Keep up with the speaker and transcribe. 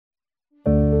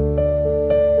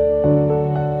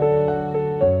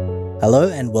Hello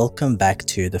and welcome back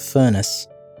to The Furnace.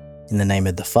 In the name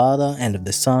of the Father, and of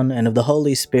the Son, and of the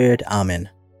Holy Spirit. Amen.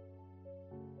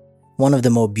 One of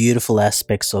the more beautiful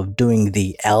aspects of doing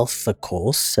the Alpha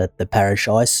course at the parish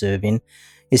I serve in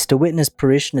is to witness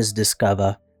parishioners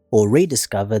discover or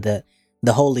rediscover that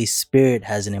the Holy Spirit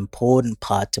has an important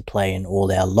part to play in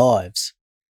all our lives.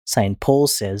 St. Paul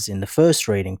says in the first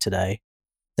reading today,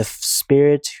 "The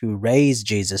Spirit who raised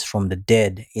Jesus from the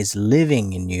dead is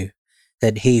living in you,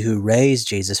 that he who raised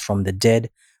Jesus from the dead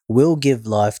will give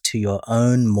life to your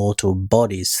own mortal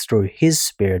bodies through his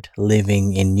Spirit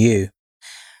living in you."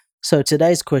 So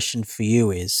today's question for you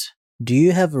is, do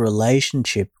you have a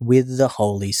relationship with the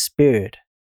Holy Spirit?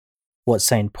 What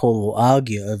St. Paul will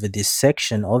argue over this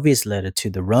section of his letter to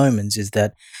the Romans is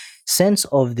that sense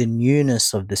of the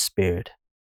newness of the Spirit.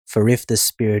 For if the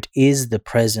Spirit is the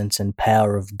presence and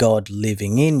power of God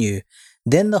living in you,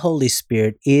 then the Holy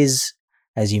Spirit is,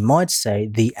 as you might say,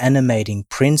 the animating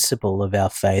principle of our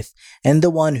faith and the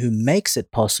one who makes it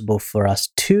possible for us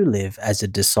to live as a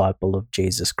disciple of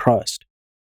Jesus Christ.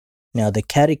 Now, the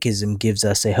Catechism gives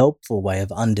us a helpful way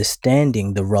of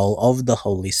understanding the role of the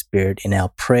Holy Spirit in our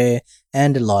prayer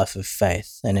and life of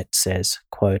faith, and it says,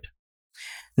 quote,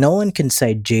 "No one can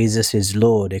say Jesus is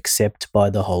Lord except by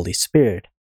the Holy Spirit.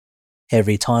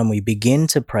 Every time we begin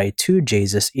to pray to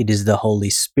Jesus, it is the Holy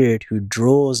Spirit who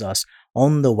draws us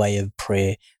on the way of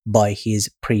prayer by his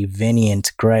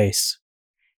prevenient grace.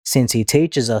 Since he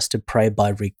teaches us to pray by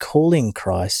recalling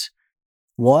Christ,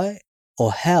 why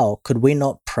or how could we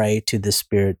not pray to the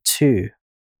Spirit too?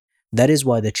 That is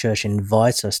why the Church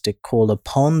invites us to call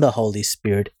upon the Holy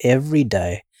Spirit every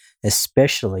day,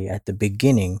 especially at the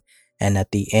beginning and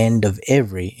at the end of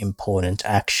every important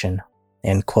action."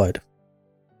 End quote.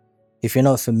 If you're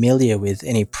not familiar with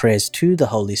any prayers to the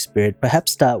Holy Spirit,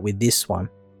 perhaps start with this one.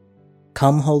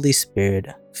 "Come, Holy Spirit,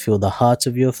 fill the hearts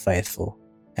of your faithful,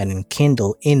 and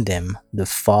enkindle in them the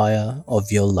fire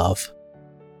of your love."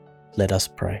 Let us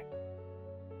pray.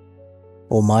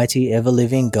 Almighty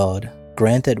ever-living God,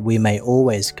 grant that we may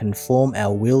always conform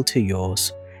our will to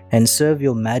yours and serve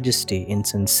your majesty in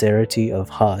sincerity of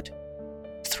heart.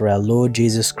 Through our Lord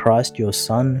Jesus Christ, your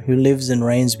Son, who lives and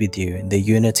reigns with you in the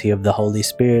unity of the Holy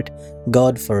Spirit,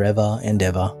 God forever and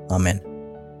ever. Amen.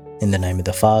 In the name of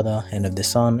the Father, and of the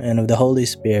Son, and of the Holy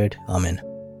Spirit. Amen.